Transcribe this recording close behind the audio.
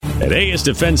At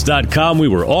ASDefense.com, we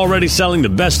were already selling the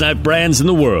best knife brands in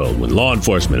the world when law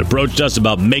enforcement approached us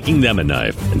about making them a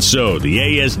knife. And so the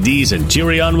ASD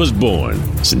Centurion was born.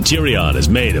 Centurion is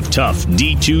made of tough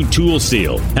D2 tool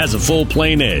steel, has a full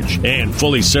plain edge, and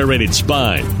fully serrated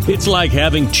spine. It's like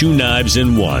having two knives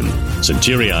in one.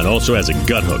 Centurion also has a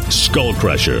gut hook, skull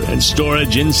crusher, and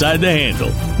storage inside the handle.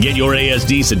 Get your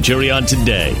ASD Centurion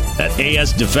today at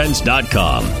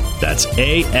ASDefense.com. That's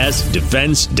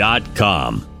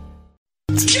ASDefense.com.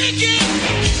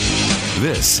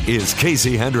 This is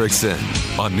Casey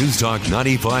Hendrickson on News Talk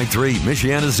 95.3,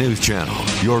 Michiana's news channel,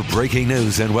 your breaking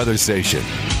news and weather station.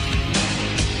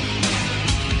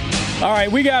 All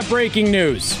right, we got breaking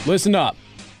news. Listen up.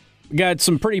 We got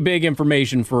some pretty big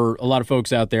information for a lot of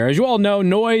folks out there. As you all know,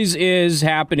 Noise is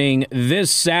happening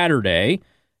this Saturday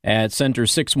at Center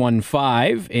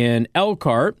 615 in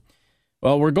Elkhart.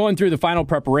 Well, we're going through the final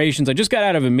preparations. I just got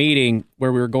out of a meeting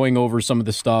where we were going over some of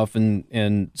the stuff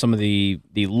and some of the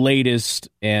latest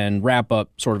and wrap-up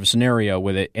sort of scenario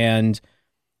with it. And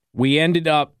we ended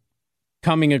up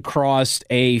coming across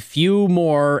a few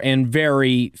more and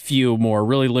very few more,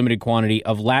 really limited quantity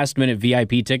of last-minute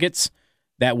VIP tickets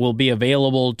that will be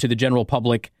available to the general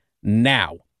public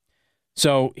now.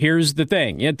 So here's the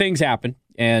thing. Yeah, things happen.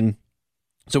 And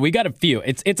so we got a few.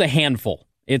 It's a handful.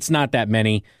 It's not that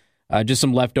many. Just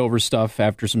some leftover stuff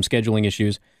after some scheduling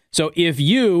issues. So if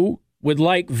you would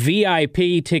like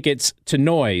VIP tickets to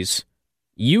Noise,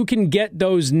 you can get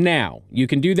those now. You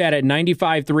can do that at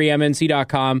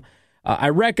 953mnc.com. I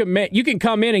recommend you can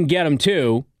come in and get them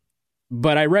too,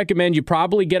 but I recommend you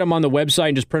probably get them on the website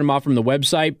and just print them off from the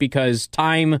website because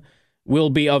time will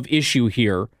be of issue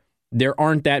here. There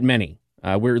aren't that many.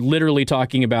 We're literally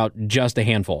talking about just a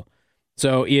handful.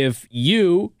 So if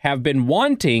you have been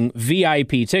wanting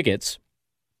VIP tickets,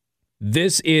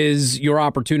 this is your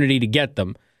opportunity to get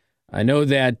them. I know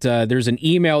that there's an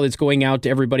email that's going out to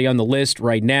everybody on the list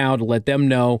right now to let them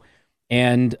know.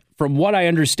 And from what I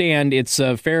understand, it's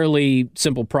a fairly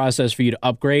simple process for you to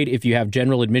upgrade if you have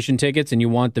general admission tickets and you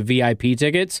want the VIP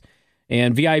tickets.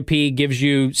 And VIP gives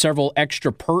you several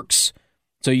extra perks.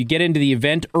 So you get into the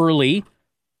event early.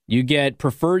 You get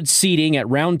preferred seating at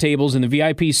round tables in the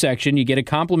VIP section. You get a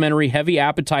complimentary heavy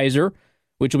appetizer,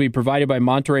 which will be provided by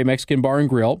Monterey Mexican Bar and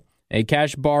Grill. A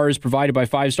cash bar is provided by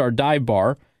 5 Star Dive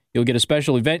Bar. You'll get a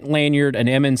special event lanyard, an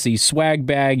MNC swag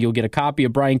bag. You'll get a copy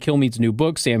of Brian Kilmeade's new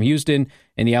book, Sam Houston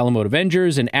and the Alamo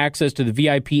Avengers, and access to the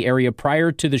VIP area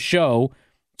prior to the show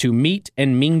to meet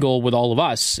and mingle with all of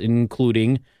us,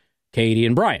 including Katie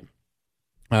and Brian.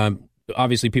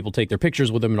 Obviously, people take their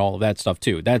pictures with them and all of that stuff,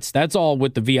 too. That's all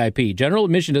with the VIP. General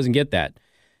admission doesn't get that.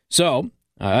 So,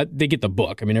 they get the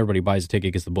book. I mean, everybody buys a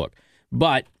ticket, gets the book.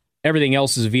 But everything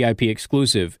else is VIP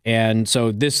exclusive. And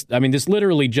so this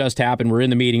literally just happened. We're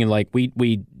in the meeting, and,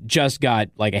 we just got,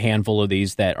 a handful of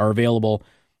these that are available.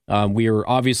 We were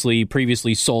obviously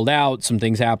previously sold out. Some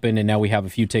things happened, and now we have a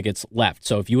few tickets left.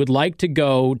 So if you would like to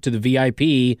go to the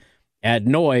VIP at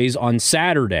Noise on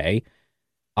Saturday,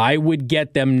 I would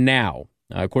get them now.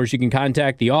 Of course, you can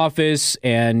contact the office,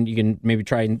 and you can maybe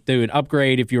try and do an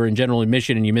upgrade if you're in general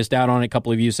admission and you missed out on it. A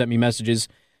couple of you sent me messages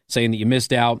saying that you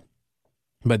missed out.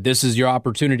 But this is your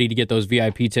opportunity to get those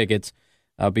VIP tickets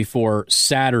before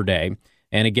Saturday.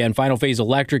 And again, Final Phase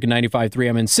Electric and 95.3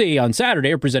 MNC on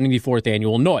Saturday are presenting the 4th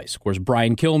annual Noise. Of course,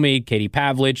 Brian Kilmeade, Katie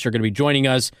Pavlich are going to be joining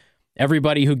us.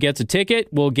 Everybody who gets a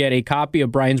ticket will get a copy of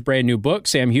Brian's brand new book,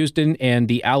 Sam Houston and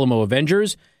the Alamo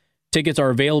Avengers. Tickets are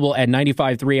available at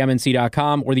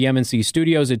 953mnc.com or the MNC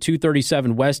Studios at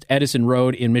 237 West Edison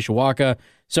Road in Mishawaka.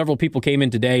 Several people came in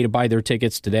today to buy their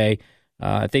tickets today.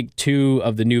 I think 2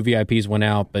 of the new VIPs went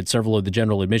out, but several of the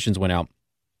general admissions went out.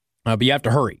 But you have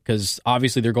to hurry because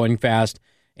obviously they're going fast.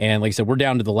 And like I said, we're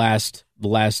down to the last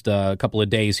couple of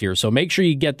days here. So make sure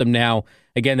you get them now.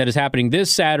 Again, that is happening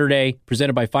this Saturday,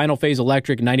 presented by Final Phase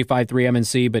Electric and 95.3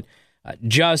 MNC. But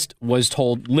just was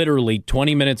told literally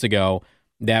 20 minutes ago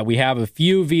that we have a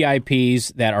few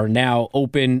VIPs that are now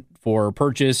open for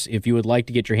purchase if you would like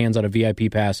to get your hands on a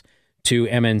VIP pass to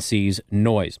MNC's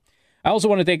Noise. I also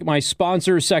want to thank my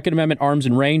sponsor, Second Amendment Arms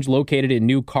and Range, located in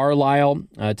New Carlisle.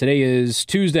 Today is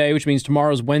Tuesday, which means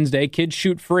tomorrow's Wednesday. Kids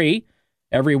shoot free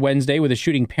every Wednesday with a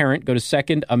shooting parent. Go to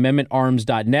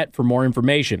secondamendmentarms.net for more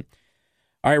information.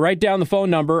 All right, write down the phone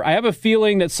number. I have a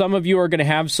feeling that some of you are going to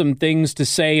have some things to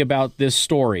say about this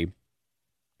story.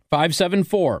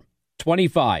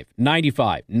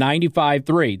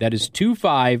 574-25-95-95-3. That is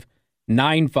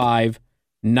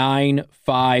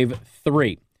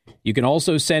 2595953. You can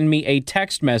also send me a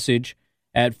text message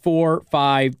at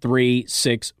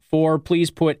 45364.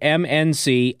 Please put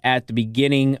MNC at the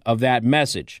beginning of that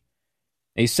message.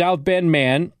 A South Bend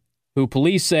man who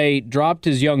police say dropped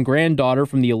his young granddaughter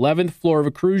from the 11th floor of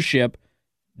a cruise ship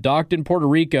docked in Puerto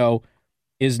Rico,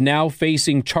 is now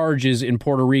facing charges in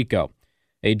Puerto Rico.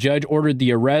 A judge ordered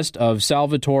the arrest of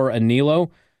Salvatore Anello,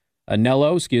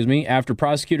 after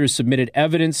prosecutors submitted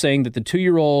evidence saying that the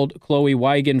 2-year-old Chloe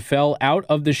Wiegand fell out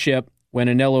of the ship when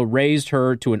Anello raised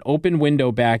her to an open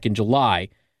window back in July.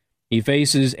 He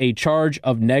faces a charge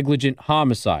of negligent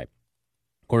homicide.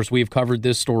 Of course, we've covered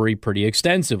this story pretty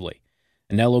extensively.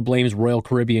 Anello blames Royal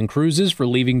Caribbean Cruises for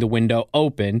leaving the window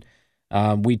open.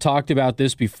 We talked about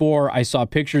this before. I saw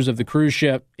pictures of the cruise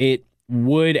ship. It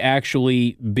would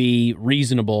actually be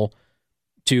reasonable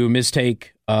to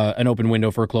mistake an open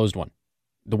window for a closed one.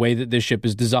 The way that this ship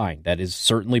is designed, that is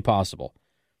certainly possible.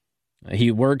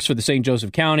 He works for the St.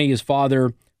 Joseph County. His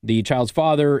father, the child's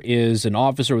father, is an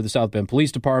officer with the South Bend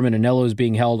Police Department. Anello is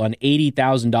being held on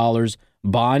 $80,000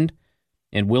 bond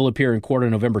and will appear in court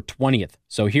on November 20th.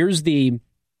 So here's the...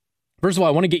 First of all,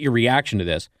 I want to get your reaction to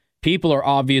this. People are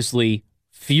obviously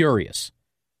furious.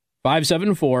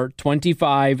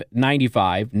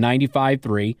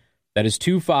 574-2595-95.3. That is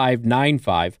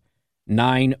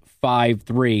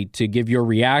 2595-953 to give your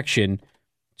reaction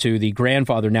to the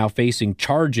grandfather now facing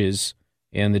charges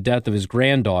in the death of his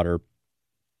granddaughter.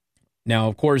 Now,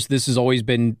 of course, this has always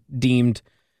been deemed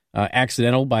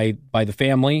accidental by the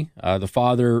family. The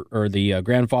father or the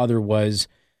grandfather was,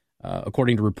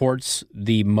 according to reports,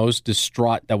 the most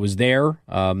distraught that was there,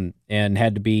 and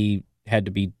had to be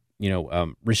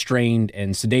restrained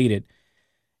and sedated.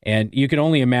 And you can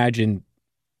only imagine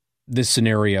this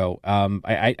scenario.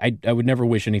 I would never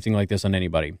wish anything like this on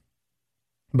anybody.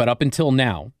 But up until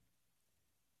now,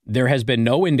 there has been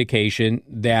no indication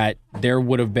that there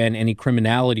would have been any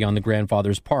criminality on the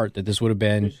grandfather's part, that this would have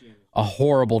been a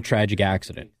horrible, tragic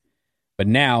accident. But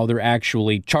now they're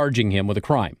actually charging him with a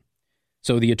crime.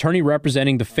 So the attorney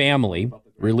representing the family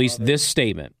released this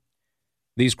statement.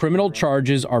 These criminal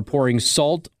charges are pouring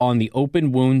salt on the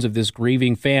open wounds of this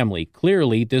grieving family.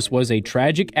 Clearly, this was a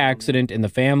tragic accident, and the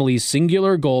family's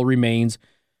singular goal remains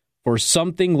for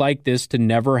something like this to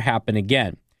never happen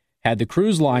again. Had the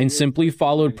cruise line simply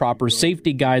followed proper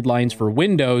safety guidelines for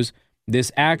windows,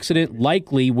 this accident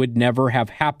likely would never have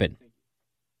happened.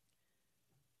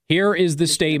 Here is the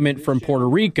statement from Puerto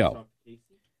Rico.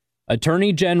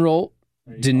 Attorney General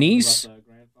Denise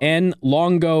N.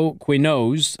 Longo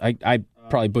Quinoz, I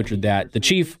probably butchered that, the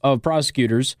chief of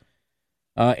prosecutors,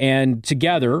 and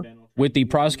together with the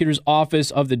prosecutor's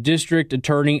office of the district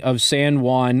attorney of San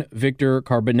Juan, Victor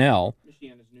Carbonell,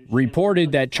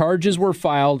 reported that charges were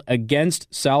filed against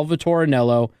Salvatore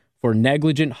Anello for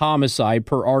negligent homicide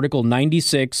per Article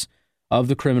 96 of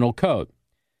the Criminal Code.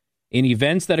 In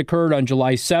events that occurred on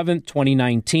July 7th,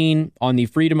 2019, on the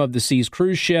Freedom of the Seas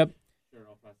cruise ship,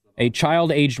 a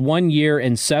child aged 1 year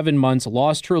and 7 months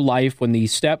lost her life when the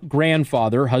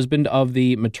step-grandfather, husband of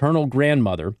the maternal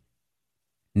grandmother,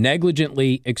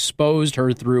 negligently exposed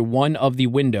her through one of the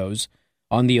windows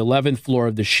on the 11th floor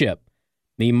of the ship.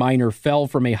 The minor fell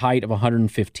from a height of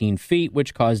 115 feet,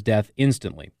 which caused death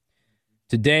instantly.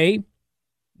 Today,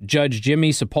 Judge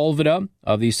Jimmy Sepulveda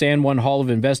of the San Juan Hall of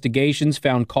Investigations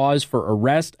found cause for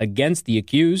arrest against the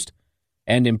accused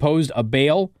and imposed a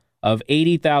bail of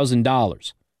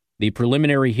 $80,000. The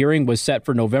preliminary hearing was set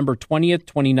for November 20th,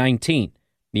 2019.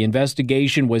 The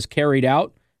investigation was carried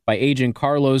out by Agent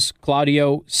Carlos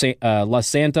Claudio La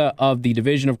Santa of the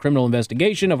Division of Criminal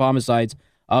Investigation of Homicides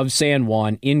of San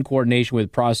Juan in coordination with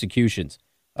the prosecutors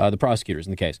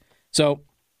in the case. So,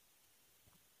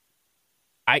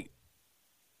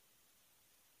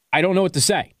 I don't know what to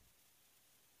say.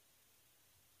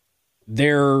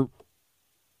 There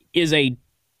is a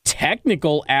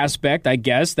technical aspect, I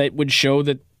guess, that would show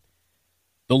that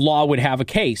the law would have a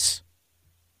case,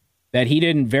 that he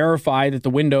didn't verify that the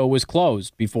window was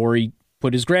closed before he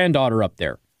put his granddaughter up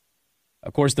there.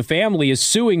 Of course, the family is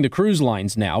suing the cruise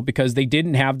lines now because they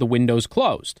didn't have the windows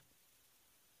closed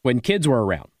when kids were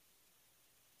around,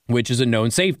 which is a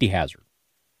known safety hazard.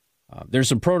 There's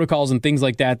some protocols and things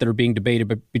like that are being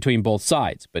debated between both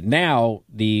sides. But now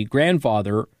the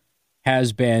grandfather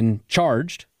has been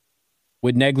charged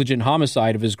with negligent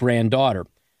homicide of his granddaughter.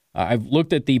 I've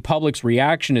looked at the public's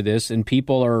reaction to this, and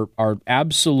people are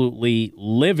absolutely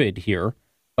livid here.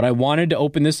 But I wanted to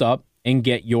open this up and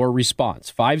get your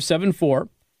response.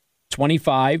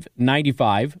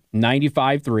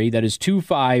 574-2595-953. That is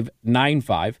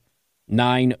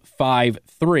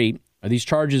 2595-953. Are these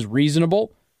charges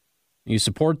reasonable? You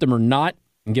support them or not?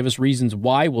 And give us reasons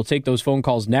why. We'll take those phone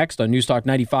calls next on News Talk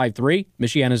 95.3,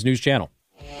 Michiana's news channel.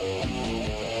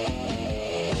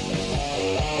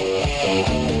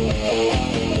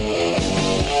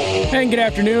 And good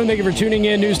afternoon. Thank you for tuning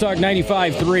in. News Talk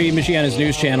 95.3, Michiana's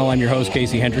news channel. I'm your host,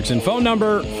 Casey Hendrickson. Phone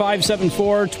number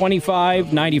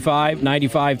 574-2595,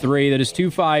 95.3. That is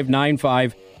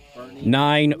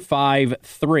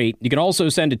 2595-953. You can also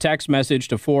send a text message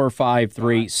to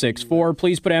 45364.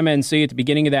 Please put MNC at the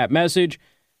beginning of that message.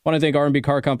 I want to thank R&B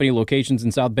Car Company, locations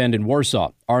in South Bend and Warsaw.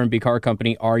 R&B Car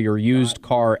Company are your used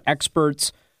car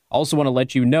experts. Also want to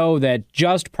let you know that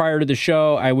just prior to the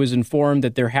show, I was informed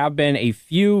that there have been a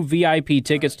few VIP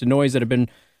tickets to Noise that have been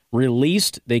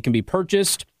released. They can be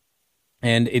purchased,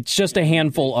 and it's just a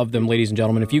handful of them, ladies and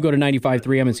gentlemen. If you go to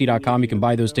 953mnc.com, you can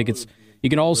buy those tickets. You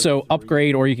can also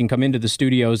upgrade, or you can come into the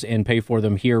studios and pay for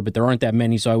them here, but there aren't that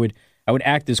many, so I would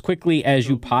act as quickly as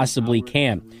you possibly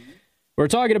can. We're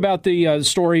talking about the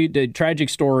story, the tragic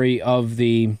story of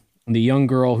the young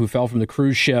girl who fell from the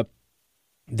cruise ship.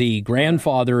 The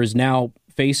grandfather is now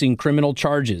facing criminal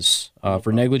charges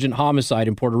for negligent homicide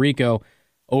in Puerto Rico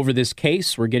over this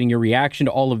case. We're getting your reaction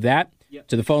to all of that.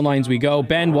 To the phone lines we go.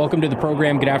 Ben, welcome to the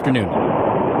program. Good afternoon.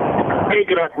 Hey,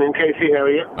 good afternoon, Casey. How are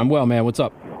you? I'm well, man. What's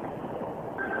up?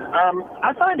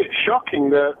 I find it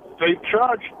shocking that they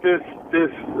charged this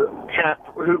chap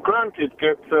who, granted,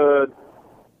 gets a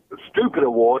stupid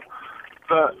award,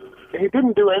 but he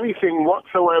didn't do anything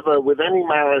whatsoever with any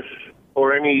malice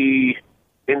or any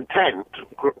intent,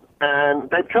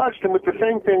 and they charged him with the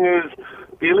same thing as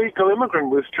the illegal immigrant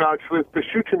was charged with for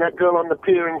shooting that girl on the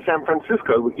pier in San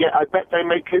Francisco. Yeah, I bet they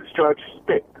make his charge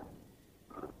stick.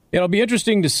 It'll be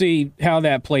interesting to see how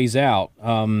that plays out.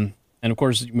 And of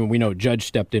course, we know Judge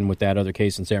stepped in with that other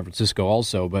case in San Francisco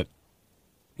also. But,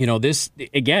 this,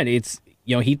 again, it's,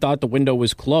 he thought the window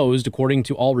was closed according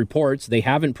to all reports. They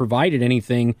haven't provided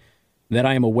anything that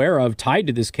I am aware of tied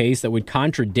to this case that would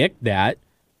contradict that.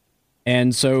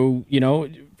 And so,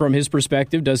 from his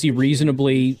perspective, does he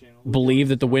reasonably believe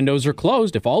that the windows are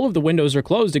closed? If all of the windows are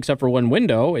closed except for one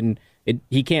window and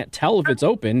he can't tell if it's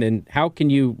open, then how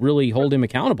can you really hold him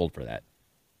accountable for that?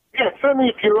 Yeah, certainly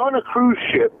if you're on a cruise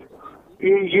ship,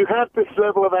 you have this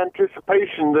level of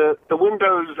anticipation that the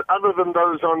windows, other than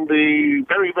those on the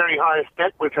very, very highest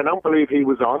deck, which I don't believe he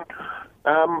was on,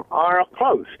 are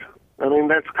closed. I mean,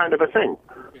 that's kind of a thing.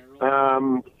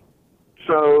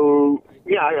 So...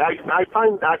 yeah, I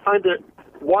find it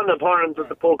abhorrent that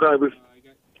the poor guy was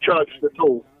charged at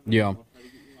all. Yeah.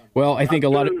 Well, I think a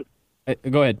lot of...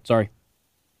 go ahead, sorry.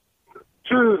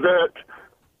 Two, that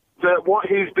what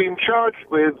he's been charged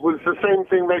with was the same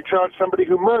thing they charged somebody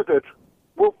who murdered,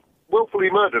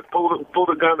 willfully murdered, pulled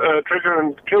the gun trigger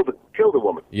and killed the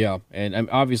woman. Yeah, and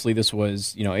obviously this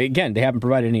was, again, they haven't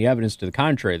provided any evidence to the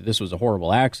contrary that this was a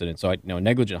horrible accident. So,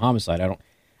 negligent homicide,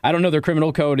 I don't know their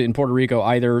criminal code in Puerto Rico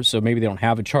either, so maybe they don't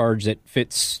have a charge that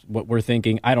fits what we're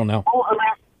thinking. I don't know.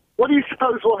 What do you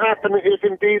suppose will happen if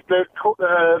indeed their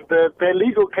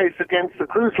legal case against the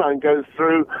cruise line goes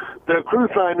through, the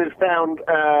cruise line is found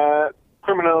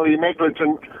criminally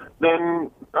negligent,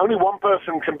 then only one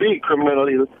person can be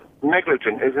criminally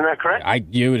negligent. Isn't that correct?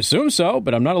 You would assume so,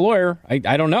 but I'm not a lawyer.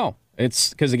 I don't know. It's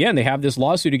because, again, they have this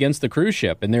lawsuit against the cruise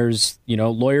ship, and there's,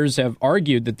 lawyers have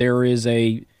argued that there is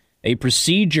a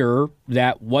procedure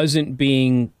that wasn't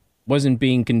being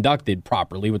conducted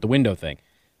properly with the window thing.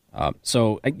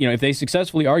 So, if they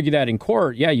successfully argue that in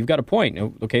court, yeah, you've got a point.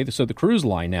 Okay, so the cruise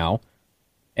line now.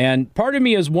 And part of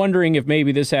me is wondering if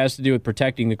maybe this has to do with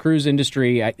protecting the cruise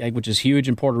industry, which is huge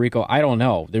in Puerto Rico. I don't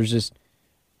know.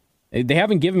 They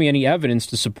haven't given me any evidence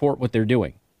to support what they're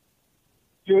doing.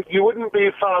 You wouldn't be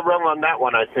far wrong on that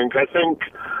one, I think. I think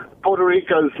Puerto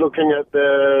Rico's looking at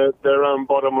their own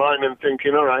bottom line and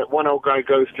thinking, all right, one old guy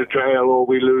goes to jail or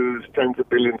we lose tens of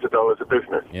billions of dollars of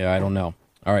business. Yeah, I don't know.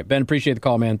 All right, Ben, appreciate the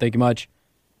call, man. Thank you much.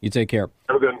 You take care.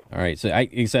 Have a good. All right, so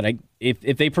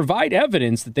if they provide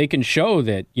evidence that they can show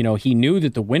that, he knew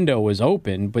that the window was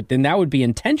open, but then that would be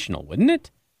intentional, wouldn't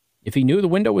it? If he knew the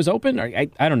window was open? I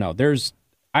don't know.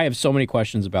 I have so many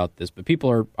questions about this, but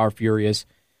people are furious.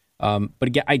 But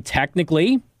again,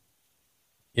 technically,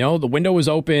 the window was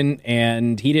open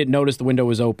and he didn't notice the window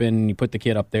was open. He put the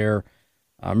kid up there.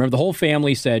 Remember, the whole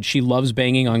family said she loves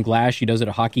banging on glass. She does it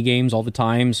at hockey games all the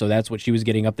time. So that's what she was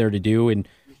getting up there to do. And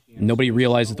nobody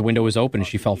realized that the window was open and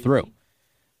she fell through.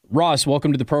 Ross,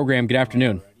 welcome to the program. Good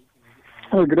afternoon.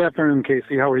 Oh, good afternoon,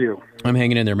 Casey. How are you? I'm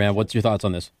hanging in there, man. What's your thoughts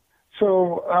on this?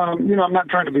 So, I'm not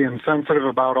trying to be insensitive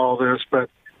about all this, but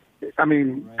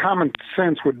common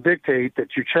sense would dictate that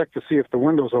you check to see if the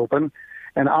window's open.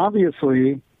 And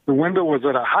obviously, the window was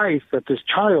at a height that this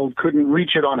child couldn't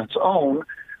reach it on its own.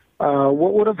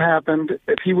 What would have happened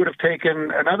if he would have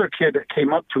taken another kid that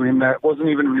came up to him that wasn't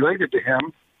even related to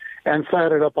him and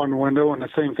sat it up on the window, and the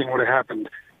same thing would have happened?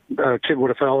 The kid would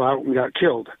have fell out and got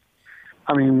killed.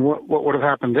 I mean, what would have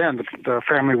happened then? The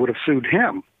family would have sued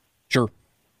him. Sure.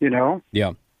 You know?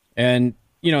 Yeah. And,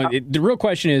 the real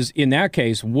question is, in that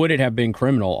case, would it have been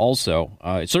criminal also?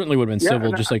 It certainly would have been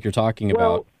civil, just like you're talking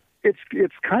about.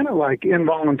 It's kind of like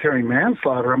involuntary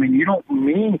manslaughter. I mean, you don't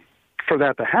mean for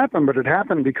that to happen, but it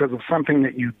happened because of something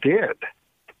that you did.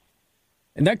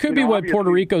 And that could be what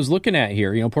Puerto Rico's looking at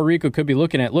here. Puerto Rico could be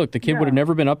looking at, look, the kid would have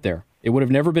never been up there. It would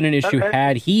have never been an issue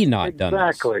had he not done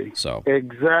this.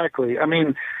 Exactly. I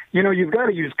mean, you've got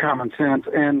to use common sense,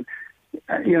 and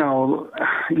you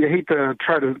hate to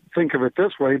try to think of it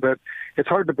this way, but it's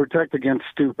hard to protect against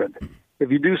stupid.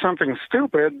 If you do something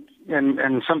stupid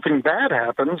and something bad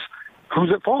happens,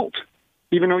 who's at fault?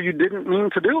 Even though you didn't mean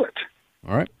to do it.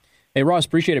 All right. Hey, Ross,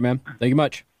 appreciate it, man. Thank you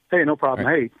much. Hey, no problem.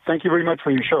 Right. Hey, thank you very much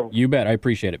for your show. You bet. I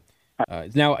appreciate it.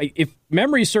 Now, if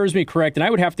memory serves me correct, and I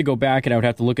would have to go back and I would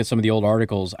have to look at some of the old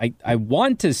articles, I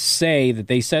want to say that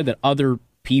they said that other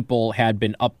people had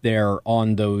been up there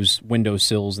on those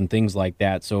windowsills and things like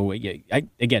that. So,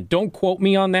 again, don't quote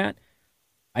me on that.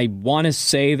 I want to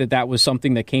say that was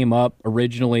something that came up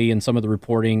originally in some of the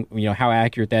reporting. How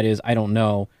accurate that is, I don't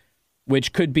know,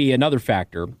 which could be another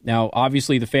factor. Now,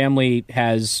 obviously, the family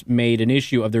has made an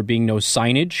issue of there being no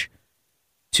signage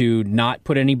to not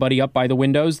put anybody up by the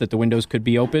windows, that the windows could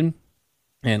be open.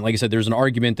 And like I said, there's an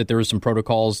argument that there were some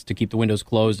protocols to keep the windows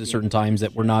closed at certain times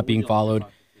that were not being followed.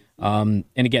 And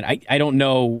again, I don't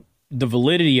know the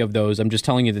validity of those. I'm just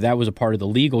telling you that was a part of the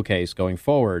legal case going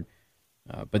forward.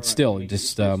 But still,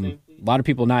 just a lot of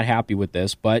people not happy with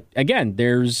this. But again,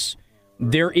 there is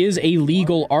a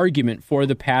legal argument for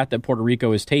the path that Puerto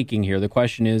Rico is taking here. The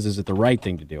question is it the right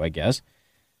thing to do, I guess?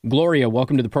 Gloria,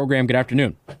 welcome to the program. Good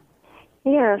afternoon.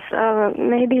 Yes,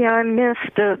 maybe I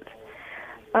missed it.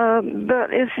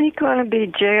 But is he going to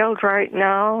be jailed right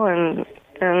now and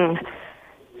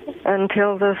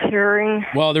until this hearing?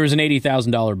 Well, there's an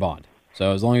 $80,000 bond.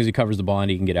 So as long as he covers the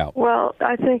bond, he can get out. Well,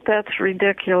 I think that's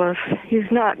ridiculous. He's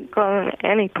not going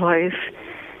anyplace.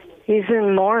 He's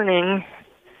in mourning.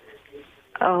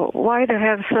 Why to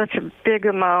have such a big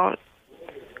amount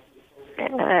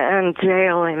and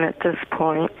jail him at this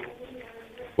point?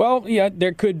 Well, yeah,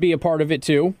 there could be a part of it,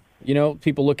 too.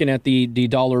 People looking at the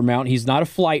dollar amount. He's not a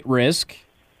flight risk,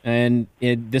 and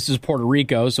this is Puerto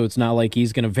Rico, so it's not like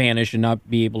he's going to vanish and not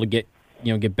be able to get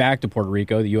back to Puerto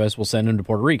Rico. The U.S. will send him to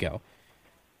Puerto Rico.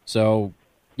 So,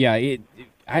 yeah,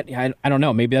 I don't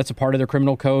know. Maybe that's a part of their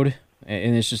criminal code,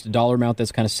 and it's just a dollar amount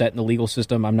that's kind of set in the legal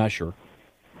system. I'm not sure.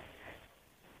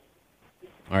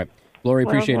 All right. Lori,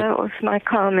 appreciate it. That was my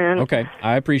comment. Okay.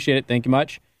 I appreciate it. Thank you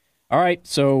much. All right.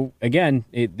 So, again,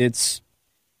 it's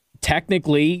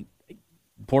technically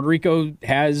Puerto Rico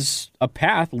has a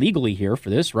path legally here for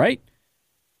this, right?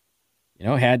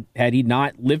 Had he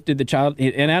not lifted the child,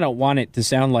 and I don't want it to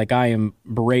sound like I am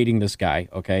berating this guy,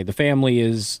 okay? The family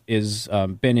is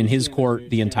been in his court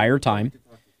the entire time.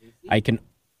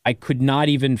 I could not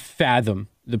even fathom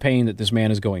the pain that this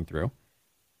man is going through.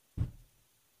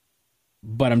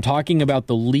 But I'm talking about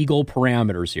the legal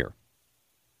parameters here.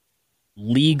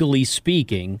 Legally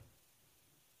speaking,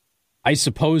 I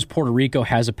suppose Puerto Rico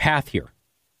has a path here.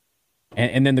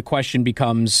 And then the question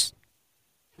becomes,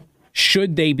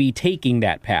 should they be taking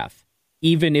that path,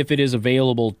 even if it is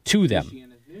available to them?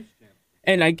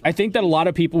 And I think that a lot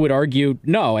of people would argue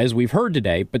no, as we've heard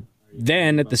today. But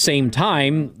then at the same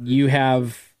time, you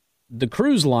have the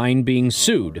cruise line being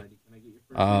sued.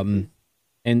 And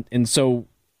so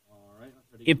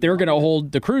if they're going to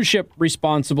hold the cruise ship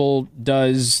responsible,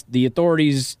 does the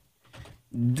authorities,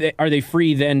 are they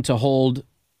free then to hold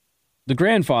the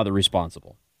grandfather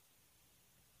responsible?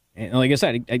 And like I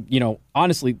said,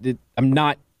 honestly, I'm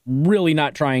not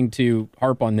trying to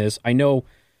harp on this. I know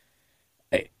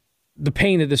the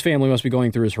pain that this family must be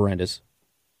going through is horrendous.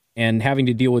 And having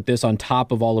to deal with this on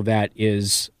top of all of that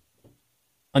is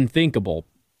unthinkable.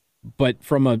 But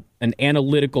from an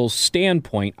analytical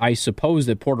standpoint, I suppose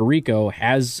that Puerto Rico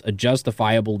has a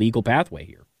justifiable legal pathway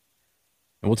here.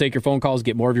 And we'll take your phone calls,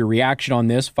 get more of your reaction on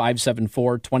this,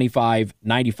 574-2595,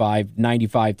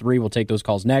 95.3. We'll take those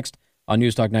calls next on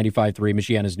News Talk 95.3,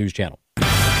 Michiana's news channel.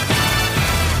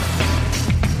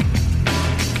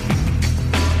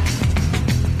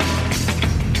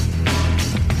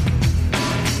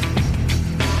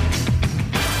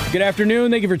 Good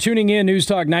afternoon. Thank you for tuning in. News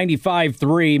Talk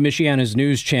 95.3, Michiana's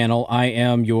news channel. I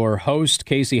am your host,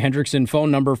 Casey Hendrickson. Phone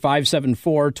number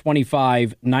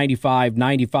 574-2595,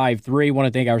 95.3. Want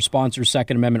to thank our sponsor,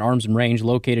 Second Amendment Arms and Range,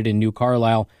 located in New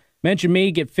Carlisle. Mention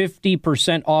me, get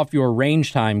 50% off your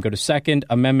range time. Go to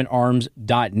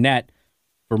secondamendmentarms.net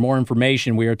for more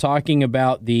information. We are talking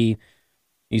about the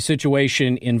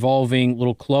situation involving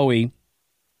little Chloe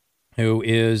who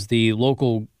is the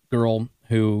local girl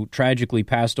who tragically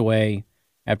passed away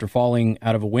after falling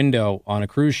out of a window on a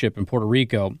cruise ship in Puerto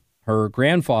Rico. Her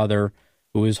grandfather,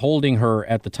 who was holding her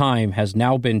at the time, has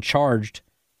now been charged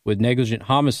with negligent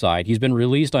homicide. He's been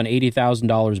released on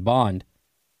 $80,000 bond.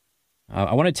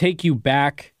 I want to take you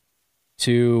back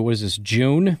to, what is this,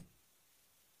 June?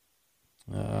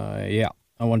 I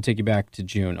want to take you back to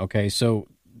June. Okay, so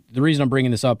the reason I'm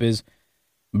bringing this up is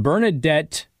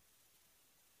Bernadette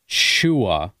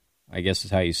Chua, I guess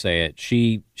is how you say it.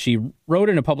 She wrote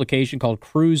in a publication called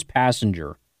Cruise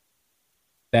Passenger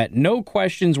that no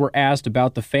questions were asked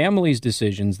about the family's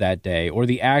decisions that day or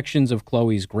the actions of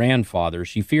Chloe's grandfather.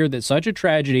 She feared that such a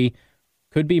tragedy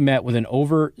could be met with an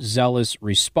overzealous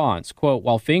response. Quote,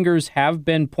 while fingers have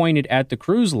been pointed at the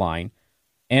cruise line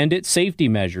and its safety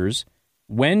measures,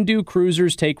 when do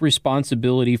cruisers take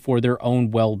responsibility for their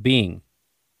own well-being?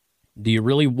 Do you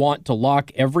really want to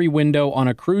lock every window on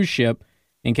a cruise ship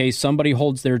in case somebody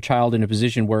holds their child in a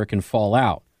position where it can fall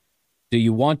out? Do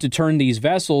you want to turn these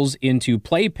vessels into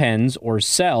playpens or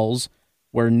cells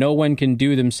where no one can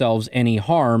do themselves any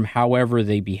harm, however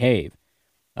they behave?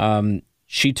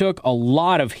 She took a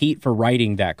lot of heat for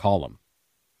writing that column.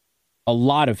 A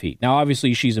lot of heat. Now,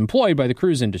 obviously, she's employed by the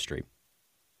cruise industry.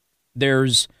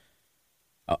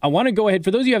 I want to go ahead,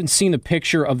 for those of you who haven't seen the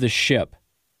picture of the ship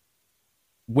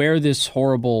where this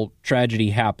horrible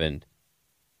tragedy happened,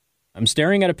 I'm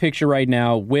staring at a picture right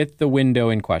now with the window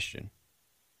in question.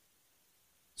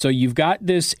 So you've got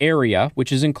this area,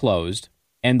 which is enclosed,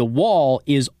 and the wall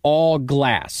is all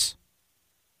glass.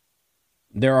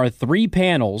 There are 3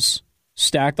 panels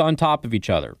stacked on top of each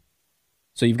other.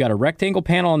 So you've got a rectangle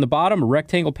panel on the bottom, a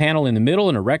rectangle panel in the middle,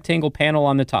 and a rectangle panel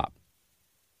on the top.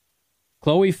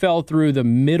 Chloe fell through the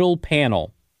middle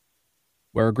panel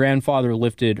where her grandfather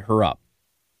lifted her up.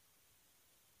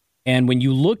 And when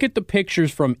you look at the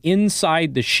pictures from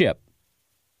inside the ship,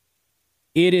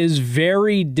 it is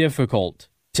very difficult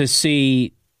to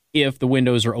see if the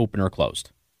windows are open or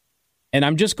closed. And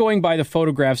I'm just going by the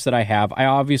photographs that I have. I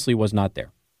obviously was not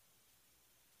there.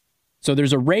 So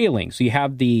there's a railing. So you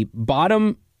have the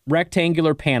bottom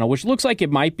rectangular panel, which looks like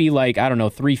it might be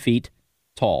 3 feet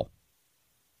tall.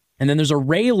 And then there's a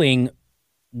railing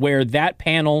where that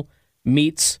panel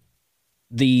meets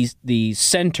the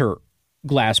center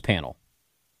glass panel.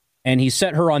 And he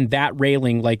set her on that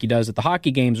railing like he does at the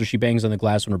hockey games where she bangs on the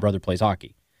glass when her brother plays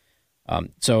hockey.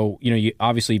 So,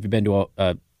 obviously, if you've been to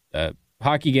a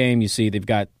hockey game, you see they've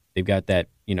got that,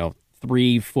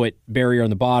 3-foot barrier on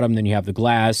the bottom, then you have the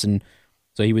glass, and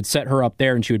so he would set her up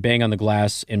there and she would bang on the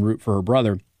glass and root for her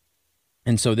brother.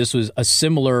 And so this was a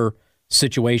similar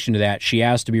situation to that. She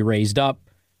asked to be raised up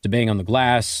to bang on the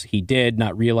glass. He did,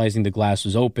 not realizing the glass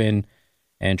was open,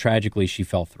 and tragically she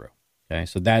fell through. Okay,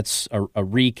 so that's a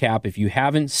recap if you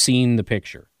haven't seen the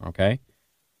picture, okay?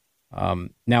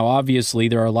 Now, obviously,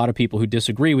 there are a lot of people who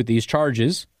disagree with these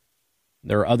charges.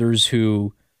 There are others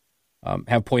who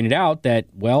have pointed out that,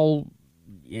 well,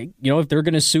 if they're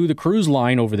going to sue the cruise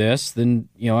line over this, then,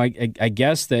 I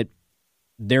guess that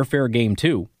they're fair game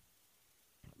too.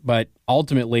 But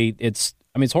ultimately, it's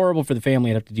horrible for the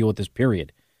family to have to deal with this,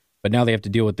 period. But now they have to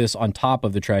deal with this on top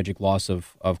of the tragic loss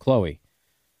of Chloe.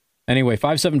 Anyway,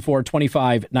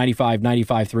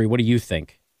 574-25-95-95-3. What do you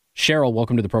think? Cheryl,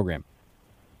 welcome to the program.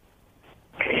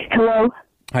 Hello.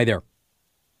 Hi there.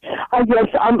 Yes,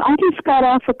 I just got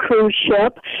off a cruise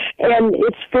ship, and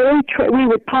it's very. We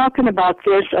were talking about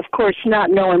this, of course,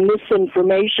 not knowing this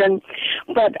information,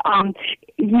 but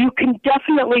you can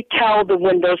definitely tell the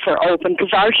windows are open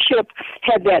because our ship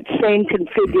had that same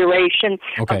configuration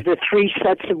of the 3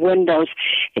 sets of windows.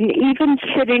 And even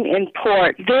sitting in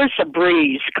port, there's a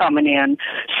breeze coming in,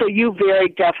 so you very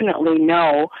definitely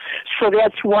know. So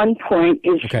that's one point,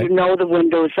 is you know the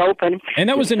window's open. And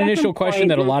that was an initial question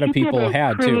that a lot of people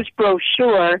had, too. Cruise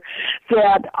brochure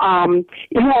that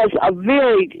it has a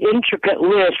very intricate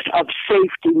list of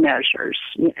safety measures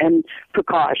and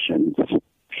precautions.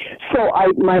 So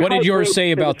what did yours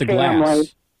say about the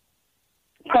glass?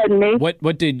 Pardon me?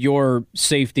 What did your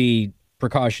safety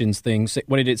precautions thing say?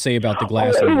 What did it say about the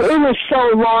glass? It was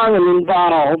so long and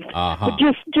involved. Uh-huh. But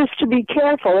just to be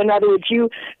careful. In other words,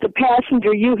 the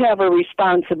passenger, you have a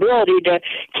responsibility to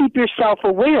keep yourself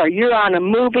aware. You're on a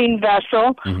moving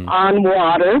vessel on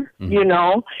water,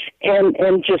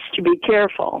 and just to be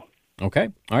careful. Okay.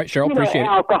 All right, Cheryl, appreciate it.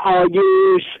 Alcohol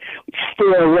use,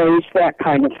 steroids, that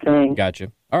kind of thing.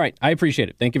 Gotcha. All right, I appreciate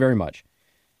it. Thank you very much.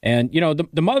 And,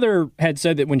 the mother had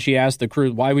said that when she asked the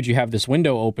crew, why would you have this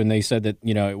window open? They said that,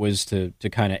 it was to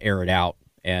kind of air it out.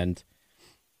 And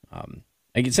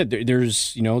like I said,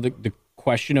 there's, the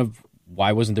question of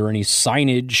why wasn't there any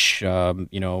signage,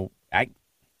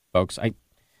 folks.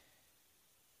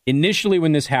 Initially,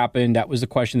 when this happened, that was the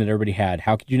question that everybody had.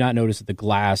 How could you not notice that the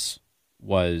glass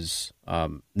was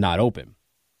not open?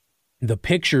 The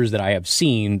pictures that I have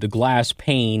seen, the glass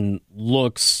pane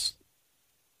looks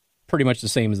pretty much the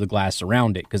same as the glass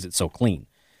around it because it's so clean.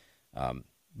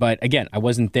 But again, I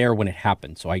wasn't there when it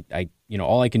happened, so I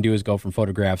all I can do is go from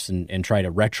photographs and try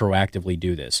to retroactively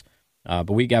do this.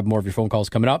 But we got more of your phone calls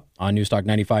coming up on Newstalk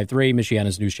 95.3,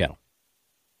 Michiana's news channel.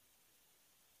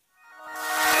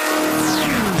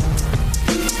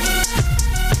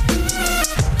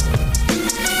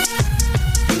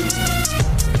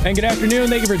 And good afternoon.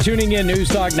 Thank you for tuning in.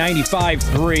 Newstalk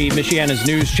 95.3, Michiana's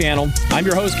news channel. I'm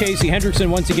your host, Casey Hendrickson,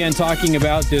 once again talking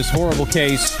about this horrible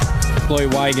case, Chloe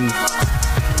Wiegand,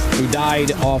 who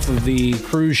died off of the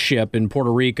cruise ship in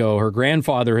Puerto Rico. Her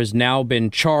grandfather has now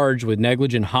been charged with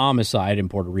negligent homicide in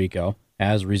Puerto Rico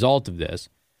as a result of this.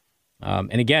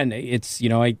 And again, it's,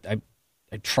 I'm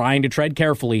trying to tread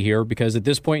carefully here because at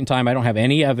this point in time, I don't have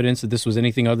any evidence that this was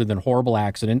anything other than a horrible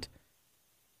accident.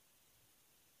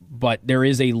 But there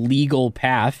is a legal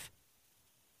path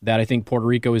that I think Puerto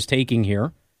Rico is taking here.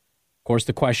 Of course,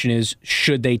 the question is,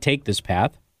 should they take this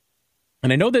path?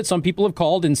 And I know that some people have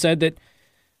called and said that,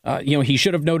 he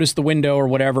should have noticed the window or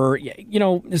whatever.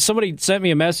 Somebody sent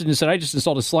me a message and said, I just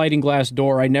installed a sliding glass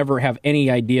door. I never have any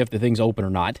idea if the thing's open or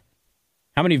not.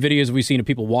 How many videos have we seen of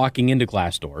people walking into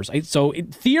glass doors?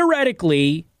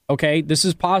 Theoretically, okay, this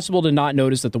is possible to not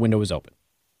notice that the window is open.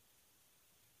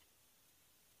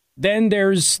 Then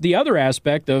there's the other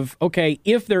aspect of, okay,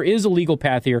 if there is a legal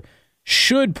path here,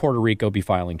 should Puerto Rico be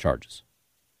filing charges?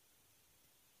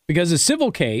 Because a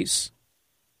civil case,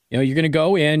 you're going to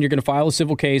go in, you're going to file a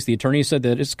civil case. The attorney said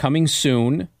that it's coming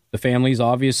soon. The family's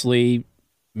obviously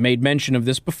made mention of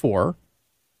this before.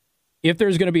 If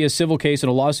there's going to be a civil case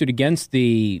and a lawsuit against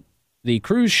the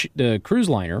cruise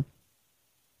liner,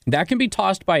 that can be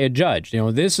tossed by a judge.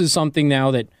 This is something now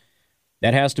that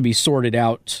has to be sorted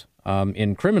out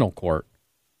in criminal court.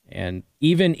 And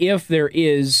even if there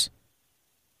is,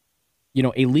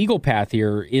 a legal path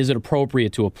here, is it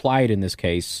appropriate to apply it in this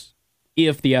case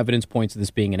if the evidence points to this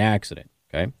being an accident?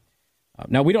 Okay.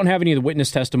 Now, we don't have any of the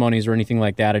witness testimonies or anything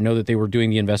like that. I know that they were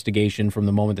doing the investigation from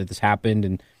the moment that this happened,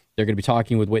 and they're going to be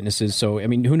talking with witnesses. So,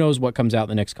 who knows what comes out in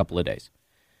the next couple of days.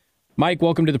 Mike,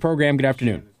 welcome to the program. Good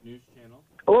afternoon.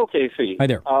 Hello, Casey. Hi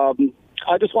there.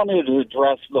 I just wanted to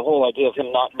address the whole idea of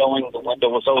him not knowing the window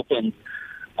was open.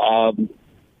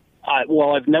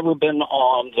 I've never been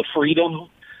on the Freedom.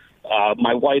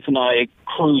 My wife and I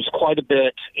cruise quite a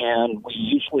bit, and we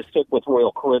usually stick with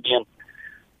Royal Caribbean.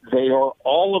 They are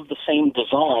all of the same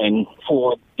design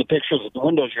for the pictures of the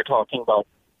windows you're talking about.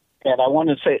 And I want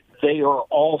to say they are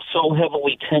all so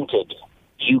heavily tinted,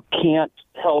 you can't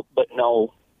help but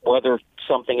know whether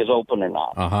something is open or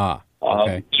not. Uh-huh.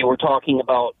 Okay. You were talking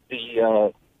about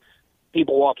the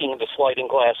people walking into sliding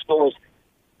glass doors.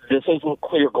 This isn't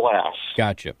clear glass.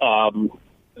 Gotcha.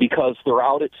 Because they're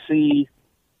out at sea.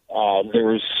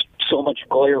 There's so much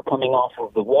glare coming off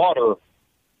of the water.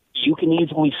 You can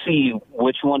easily see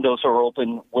which windows are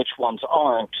open, which ones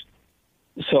aren't.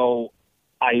 So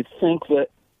I think that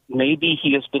maybe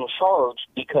he has been charged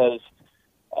because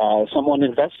someone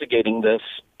investigating this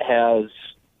has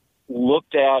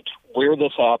looked at where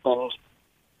this happened,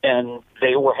 and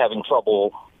they were having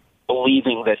trouble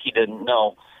believing that he didn't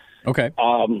know. Okay.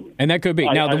 And that could be.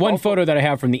 Now, the one photo that I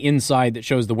have from the inside that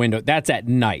shows the window, that's at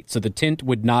night, so the tint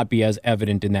would not be as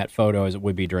evident in that photo as it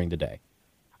would be during the day.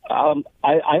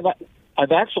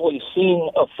 I've actually seen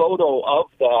a photo of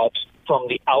that from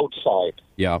the outside.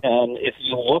 Yeah. And if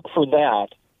you look for that,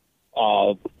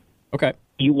 okay,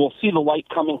 you will see the light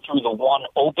coming through the one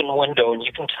open window, and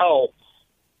you can tell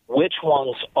which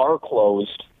ones are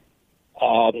closed.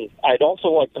 I'd also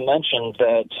like to mention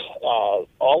that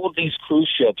all of these cruise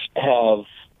ships have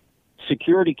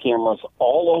security cameras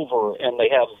all over, and they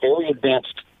have very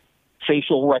advanced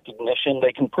facial recognition.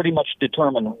 They can pretty much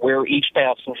determine where each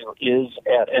passenger is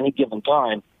at any given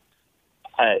time.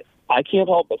 I can't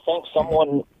help but think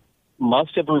someone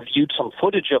must have reviewed some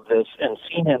footage of this and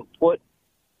seen him put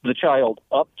the child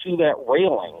up to that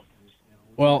railing.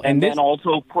 Well, and then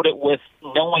also put it with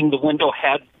knowing the window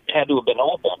had to have been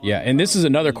open. Yeah, and this is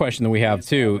another question that we have,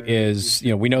 too, is,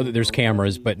 we know that there's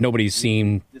cameras, but nobody's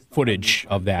seen footage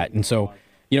of that. And so,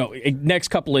 next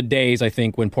couple of days, I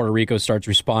think, when Puerto Rico starts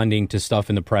responding to stuff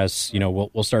in the press,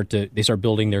 they start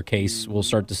building their case. We'll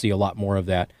start to see a lot more of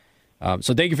that.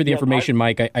 So thank you for the information,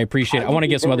 Mike. I appreciate it. I want to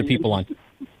get some other people on.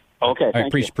 Okay, I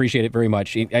appreciate it very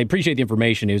much. I appreciate the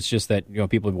information. It's just that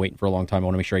people have been waiting for a long time. I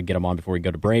want to make sure I get them on before we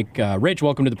go to break. Rich,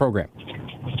 welcome to the program.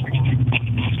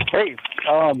 Hey,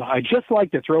 I just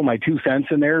like to throw my 2 cents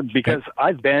in there because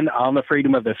I've been on the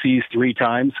Freedom of the Seas 3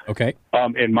 times. Okay.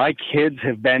 And my kids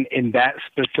have been in that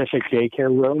specific daycare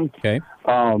room. Okay.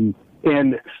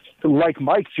 And like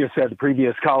Mike just said, the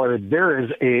previous caller, there is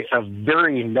a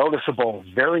very noticeable,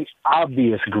 very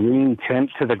obvious green tint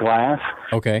to the glass.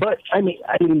 Okay. But I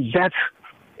mean that's.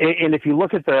 And if you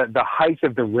look at the height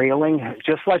of the railing,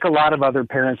 just like a lot of other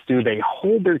parents do, they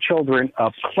hold their children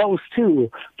up close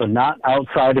to, but not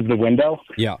outside of the window.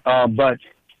 Yeah. But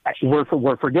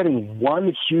we're forgetting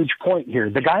one huge point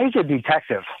here. The guy is a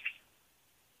detective.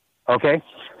 Okay?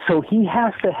 So he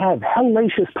has to have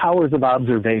hellacious powers of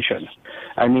observation.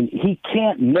 I mean, he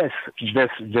can't miss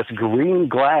this green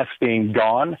glass being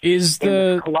gone. Is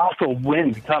the colossal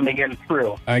wind coming in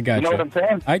through? I got you. You know what I'm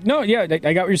saying? I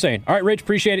got what you're saying. All right, Rich,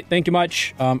 appreciate it. Thank you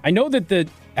much. I know that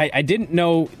I didn't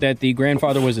know that the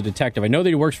grandfather was a detective. I know that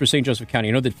he works for St. Joseph County.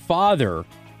 I know that father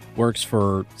works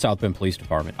for South Bend Police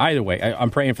Department. Either way, I'm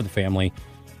praying for the family.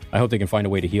 I hope they can find a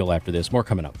way to heal after this. More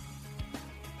coming up.